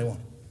one person they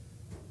wanted.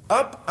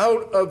 Up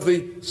out of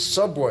the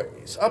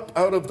subways, up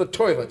out of the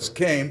toilets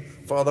came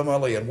Father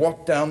Malý and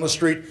walked down the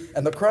street,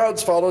 and the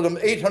crowds followed him,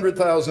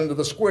 800,000 into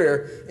the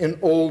square in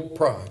Old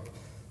Prague,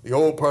 the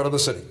old part of the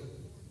city.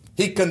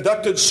 He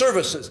conducted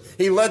services.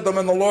 He led them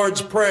in the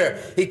Lord's Prayer.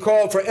 He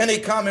called for any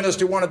communist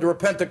who wanted to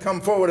repent to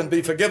come forward and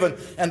be forgiven,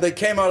 and they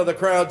came out of the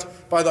crowds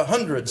by the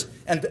hundreds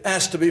and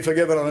asked to be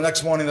forgiven. And the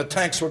next morning the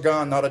tanks were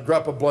gone, not a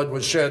drop of blood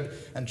was shed,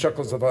 and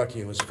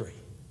Czechoslovakia was free.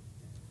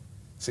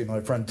 See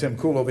my friend Tim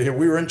Kuhl over here.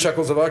 We were in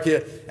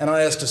Czechoslovakia, and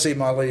I asked to see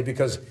Malý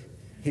because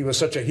he was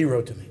such a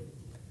hero to me.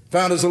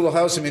 Found his little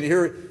house. I mean,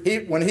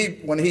 when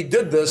he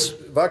did this,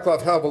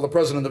 Václav Havel, the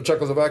president of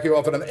Czechoslovakia,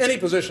 offered him any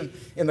position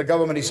in the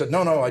government. He said,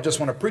 no, I just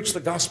want to preach the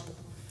gospel.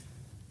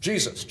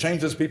 Jesus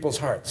changes people's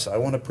hearts. I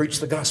want to preach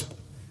the gospel.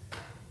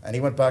 And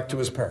he went back to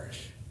his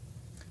parish.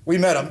 We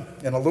met him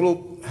in a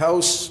little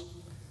house,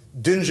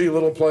 dingy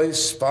little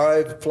place,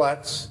 5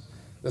 flats.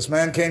 This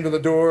man came to the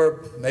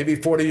door, maybe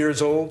 40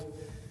 years old.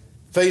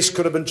 Face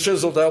could have been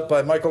chiseled out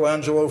by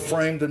Michelangelo,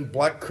 framed in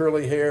black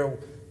curly hair.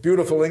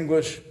 Beautiful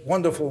English,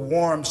 wonderful,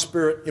 warm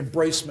spirit,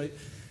 embraced me.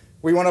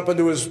 We went up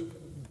into his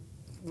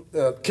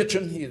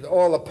kitchen.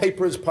 All the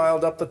papers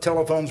piled up, the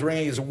telephones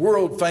ringing. He's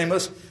world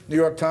famous. New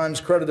York Times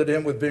credited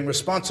him with being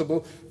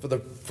responsible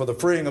for the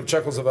freeing of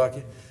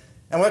Czechoslovakia.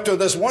 And after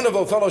this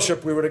wonderful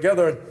fellowship, we were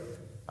together. And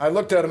I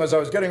looked at him as I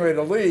was getting ready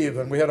to leave,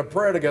 and we had a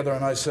prayer together.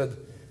 And I said,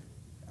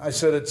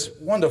 it's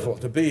wonderful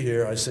to be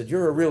here. I said,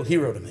 you're a real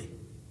hero to me.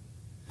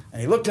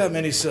 And he looked at me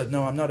and he said,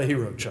 no, I'm not a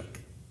hero, Chuck.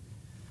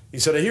 He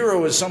said, a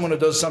hero is someone who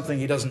does something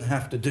he doesn't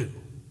have to do.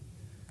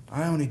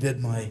 I only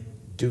did my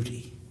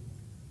duty.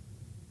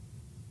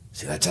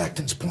 See, that's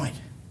Acton's point.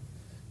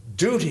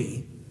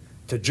 Duty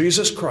to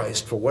Jesus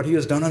Christ for what he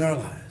has done in our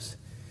lives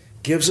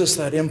gives us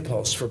that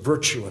impulse for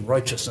virtue and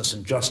righteousness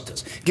and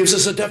justice, gives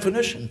us a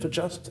definition for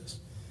justice,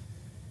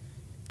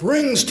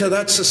 brings to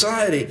that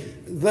society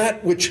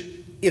that which,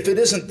 if it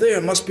isn't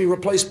there, must be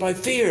replaced by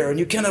fear, and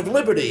you can't have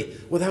liberty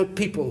without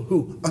people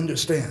who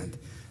understand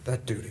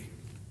that duty.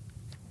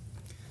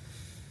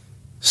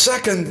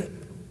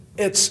 Second,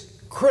 it's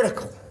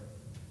critical.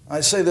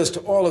 I say this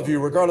to all of you,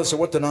 regardless of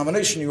what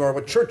denomination you are,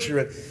 what church you're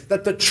in,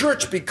 that the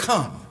church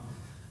become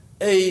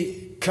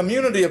a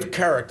community of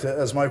character,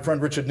 as my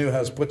friend Richard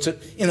Newhouse puts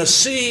it, in a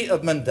sea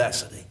of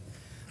mendacity.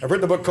 I've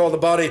written a book called The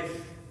Body,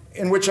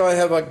 in which I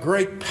have a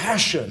great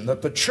passion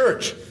that the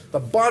church, the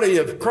body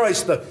of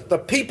Christ,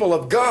 the people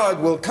of God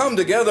will come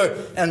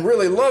together and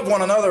really love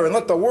one another and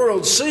let the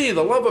world see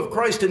the love of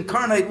Christ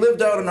incarnate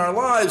lived out in our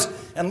lives,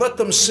 and let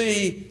them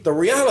see the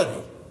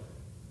reality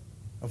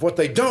of what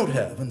they don't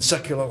have in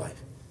secular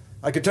life.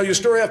 I could tell you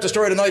story after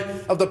story tonight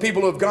of the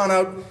people who have gone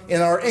out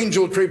in our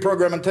angel tree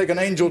program and taken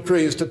angel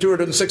trees to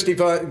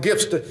 265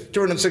 gifts to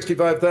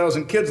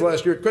 265,000 kids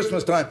last year at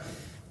Christmas time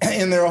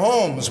in their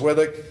homes where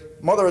the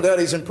mother or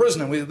daddy's in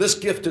prison. And this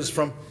gift is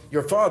from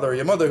your father or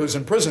your mother who's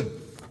in prison,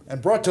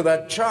 and brought to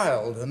that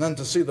child, and then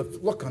to see the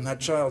look on that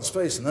child's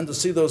face, and then to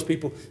see those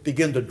people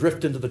begin to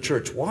drift into the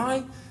church.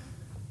 Why?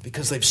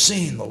 Because they've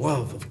seen the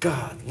love of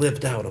God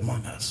lived out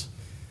among us.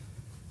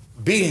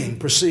 Being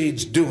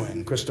precedes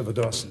doing, Christopher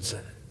Dawson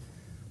said.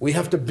 We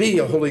have to be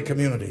a holy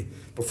community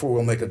before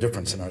we'll make a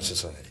difference in our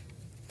society.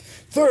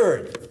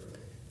 Third,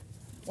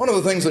 one of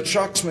the things that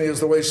shocks me is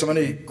the way so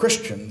many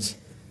Christians,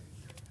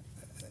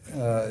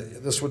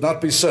 this would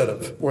not be said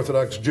of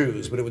Orthodox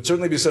Jews, but it would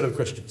certainly be said of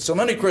Christians. So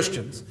many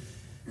Christians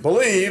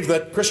believe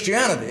that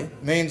Christianity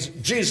means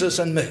Jesus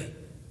and me.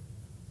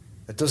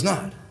 It does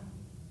not.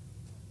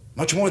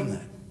 Much more than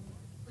that.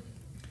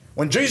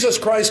 When Jesus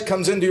Christ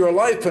comes into your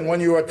life, and when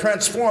you are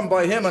transformed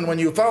by him, and when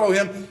you follow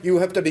him, you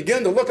have to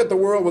begin to look at the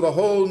world with a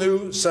whole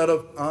new set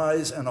of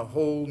eyes and a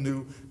whole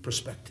new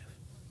perspective.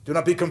 Do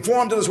not be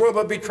conformed to this world,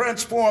 but be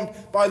transformed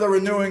by the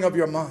renewing of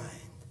your mind.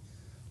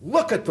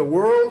 Look at the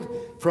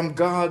world from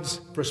God's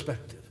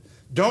perspective.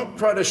 Don't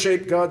try to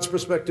shape God's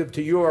perspective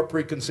to your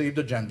preconceived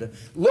agenda.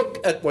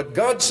 Look at what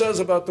God says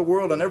about the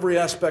world and every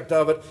aspect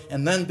of it,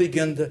 and then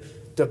begin to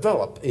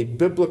develop a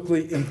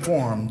biblically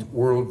informed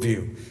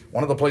worldview.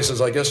 One of the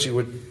places I guess you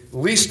would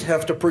least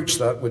have to preach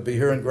that would be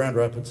here in Grand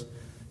Rapids,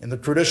 in the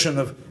tradition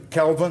of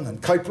Calvin and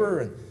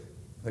Kuyper and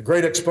the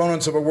great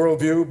exponents of a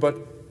worldview, but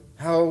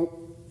how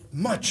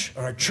much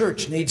our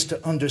church needs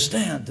to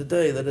understand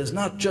today that is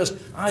not just,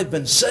 I've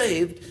been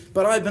saved,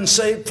 but I've been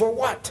saved for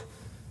what?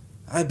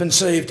 I've been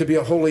saved to be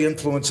a holy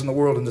influence in the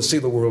world and to see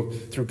the world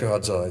through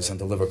God's eyes and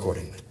to live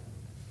accordingly.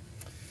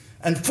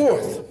 And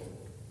fourth,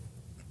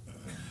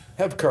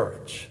 have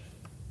courage.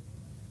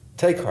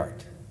 Take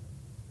heart.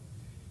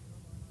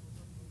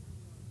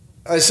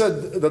 I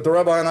said that the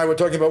rabbi and I were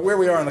talking about where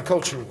we are in the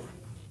culture war.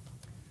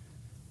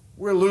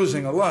 We're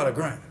losing a lot of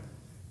ground.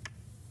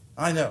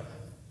 I know.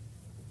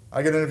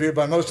 I get interviewed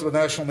by most of the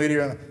national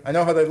media, and I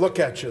know how they look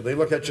at you. They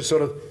look at you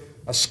sort of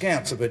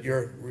askance a bit.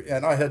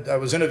 I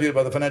was interviewed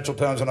by the Financial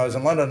Times when I was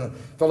in London, and a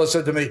fellow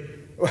said to me,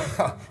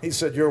 well, he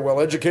said, you're a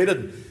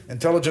well-educated,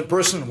 intelligent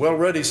person,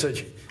 well-read. He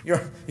said,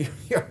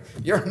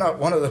 you're not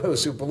one of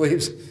those who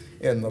believes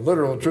in the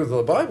literal truth of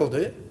the Bible, do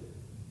you?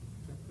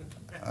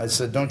 I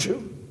said, don't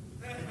you?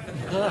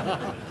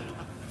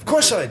 Of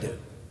course I do.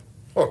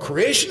 Oh,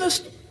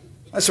 creationist?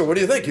 I said, what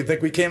do you think? You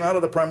think we came out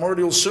of the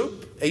primordial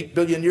soup 8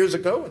 billion years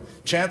ago?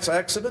 A chance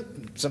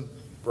accident? Some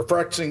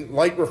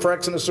light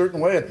refracts in a certain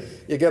way, and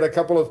you get a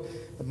couple of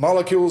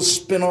molecules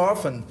spin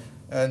off, and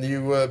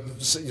you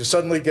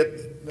suddenly get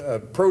a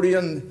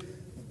protein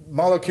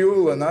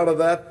molecule, and out of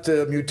that,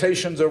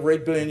 mutations over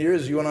 8 billion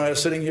years. You and I are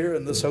sitting here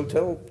in this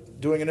hotel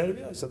doing an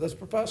interview. I said, that's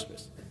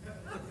preposterous.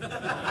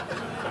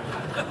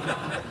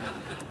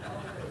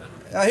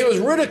 Now, he was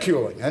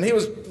ridiculing, and he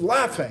was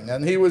laughing,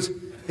 and he was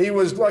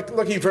like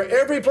looking for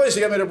every place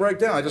he got me to break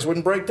down. I just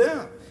wouldn't break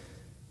down.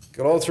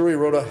 Got all through, he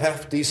wrote a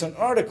half-decent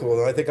article,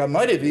 and I think I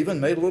might have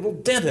even made a little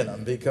dent in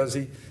him, because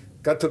he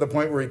got to the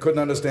point where he couldn't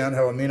understand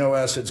how amino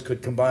acids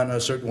could combine in a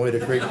certain way to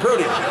create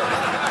protein.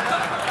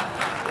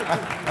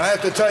 I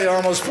have to tell you, I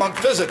almost flunked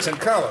physics in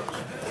college.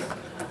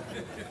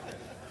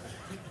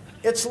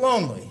 It's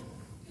lonely,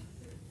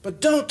 but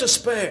don't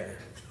despair.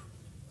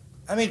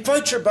 I mean,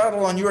 fight your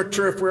battle on your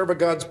turf wherever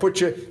God's put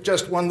you,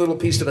 just one little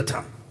piece at a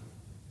time.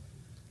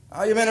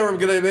 You may never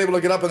be able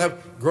to get up and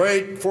have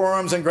great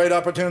forums and great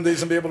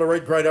opportunities and be able to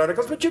write great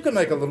articles, but you can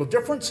make a little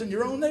difference in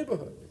your own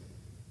neighborhood,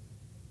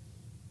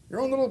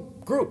 your own little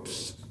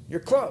groups, your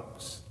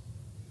clubs.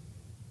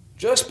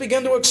 Just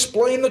begin to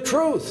explain the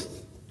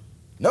truth.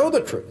 Know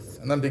the truth,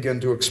 and then begin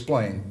to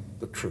explain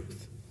the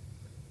truth.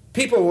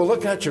 People will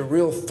look at you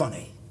real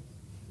funny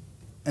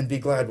and be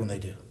glad when they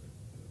do.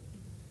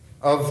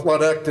 Of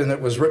Lord Acton, it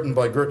was written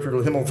by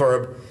Gertrude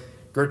Himmelfarb.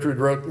 Gertrude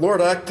wrote,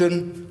 Lord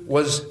Acton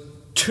was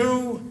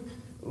too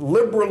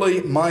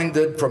liberally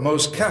minded for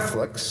most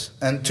Catholics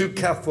and too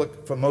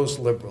Catholic for most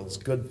liberals.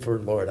 Good for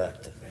Lord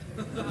Acton.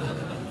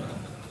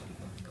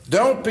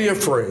 Don't be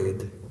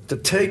afraid to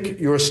take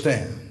your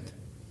stand,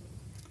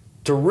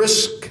 to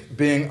risk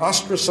being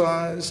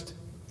ostracized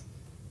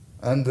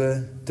and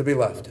to be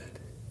laughed at.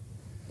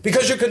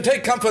 Because you can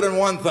take comfort in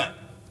one thing,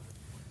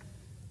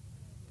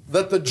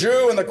 that the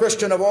Jew and the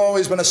Christian have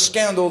always been a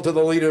scandal to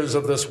the leaders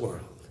of this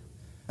world.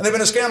 And they've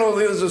been a scandal to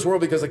the leaders of this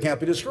world because they can't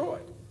be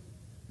destroyed.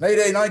 May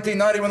Day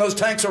 1990, when those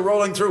tanks are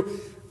rolling through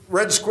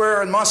Red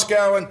Square in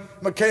Moscow, and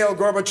Mikhail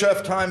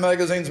Gorbachev, Time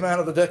magazine's man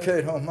of the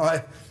decade, oh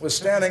my, was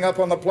standing up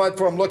on the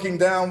platform looking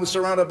down, was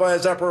surrounded by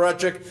his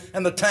apparatchik,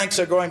 and the tanks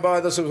are going by.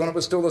 This was when it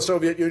was still the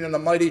Soviet Union, the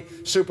mighty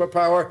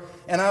superpower.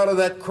 And out of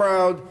that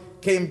crowd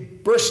came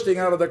bursting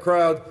out of the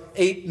crowd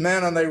 8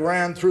 men, and they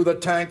ran through the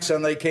tanks,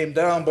 and they came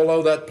down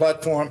below that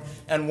platform.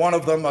 And one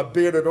of them, a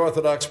bearded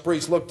Orthodox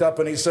priest, looked up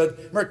and he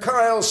said,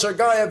 Mikhail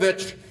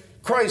Sergeyevich,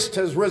 Christ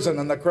has risen.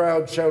 And the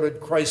crowd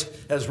shouted, Christ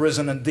has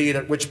risen indeed,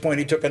 at which point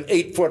he took an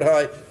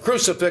 8-foot-high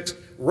crucifix,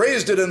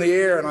 raised it in the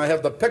air, and I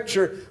have the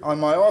picture on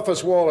my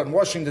office wall in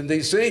Washington,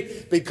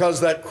 D.C.,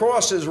 because that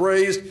cross is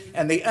raised,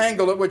 and the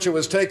angle at which it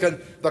was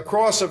taken, the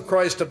cross of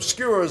Christ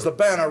obscures the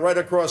banner right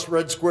across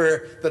Red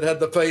Square that had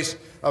the face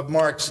of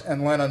Marx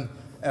and Lenin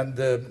and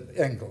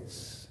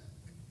Engels.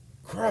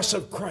 Cross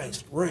of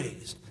Christ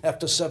raised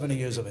after 70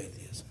 years of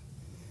atheism.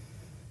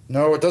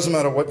 No, it doesn't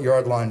matter what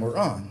yard line we're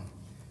on.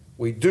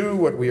 We do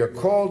what we are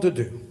called to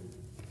do,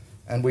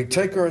 and we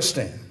take our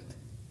stand.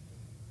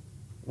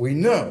 We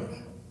know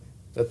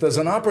that there's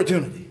an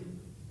opportunity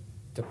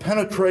to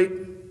penetrate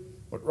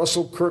what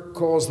Russell Kirk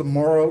calls the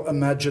moral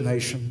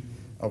imagination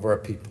of our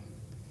people.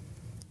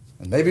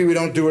 And maybe we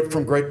don't do it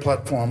from great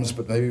platforms,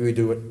 but maybe we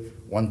do it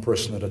one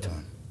person at a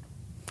time.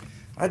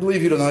 I'd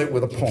leave you tonight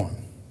with a poem,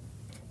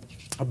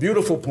 a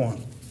beautiful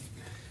poem,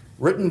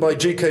 written by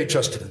G.K.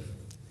 Chesterton.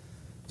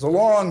 It's a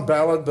long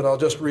ballad, but I'll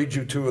just read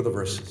you 2 of the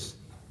verses.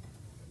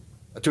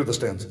 2 of the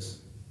stanzas.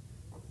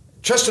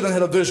 Chesterton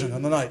had a vision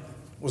in the night,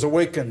 was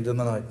awakened in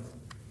the night.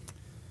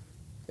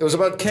 It was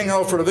about King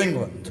Alfred of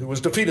England, who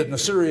was defeated in a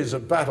series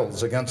of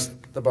battles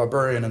against the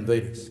barbarian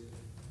invaders.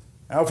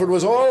 Alfred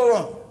was all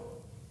alone,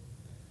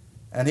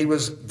 and he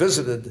was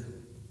visited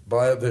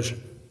by a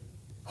vision.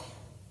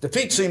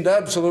 Defeat seemed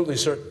absolutely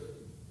certain.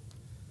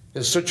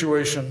 His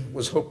situation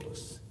was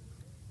hopeless.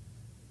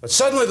 But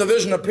suddenly the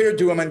vision appeared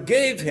to him and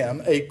gave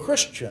him a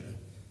Christian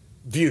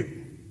view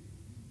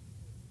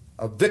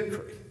of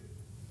victory,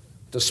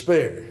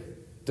 despair,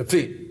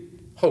 defeat,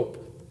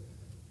 hope,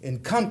 in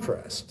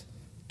contrast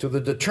to the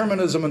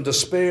determinism and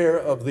despair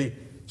of the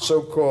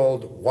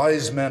so-called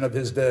wise men of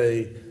his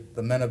day,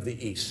 the men of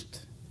the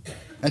East.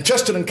 And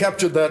Chesterton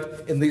captured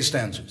that in these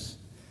stanzas.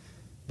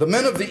 The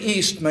men of the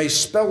East may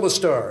spell the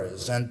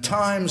stars and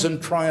times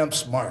and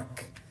triumphs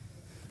mark,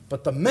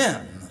 but the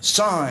men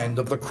signed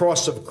of the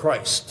cross of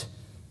Christ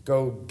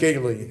go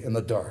gaily in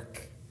the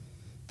dark.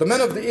 The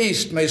men of the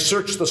East may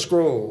search the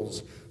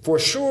scrolls for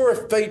sure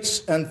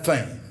fates and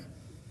fame,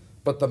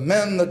 but the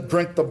men that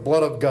drink the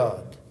blood of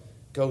God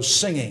go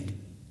singing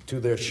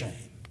to their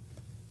shame.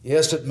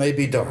 Yes, it may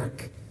be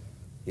dark.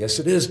 Yes,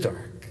 it is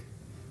dark.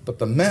 But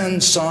the men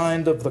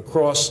signed of the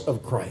cross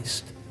of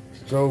Christ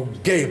go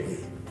gaily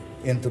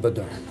into the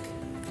dark.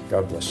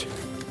 God bless you.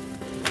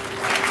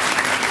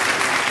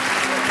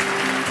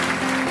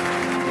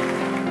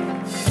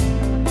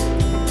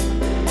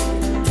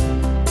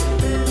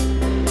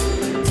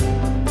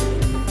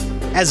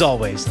 As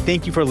always,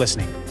 thank you for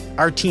listening.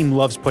 Our team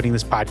loves putting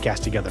this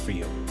podcast together for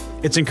you.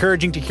 It's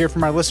encouraging to hear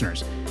from our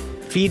listeners.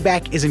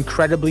 Feedback is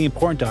incredibly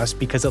important to us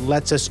because it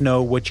lets us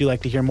know what you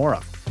like to hear more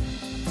of.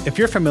 If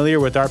you're familiar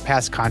with our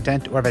past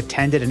content or have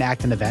attended an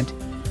Acton event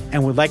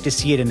and would like to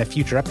see it in a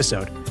future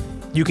episode,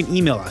 you can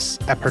email us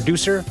at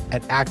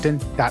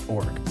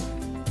producer@acton.org.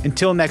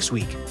 Until next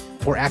week,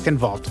 for Acton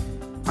Vault,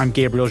 I'm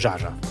Gabriel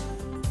Jaja.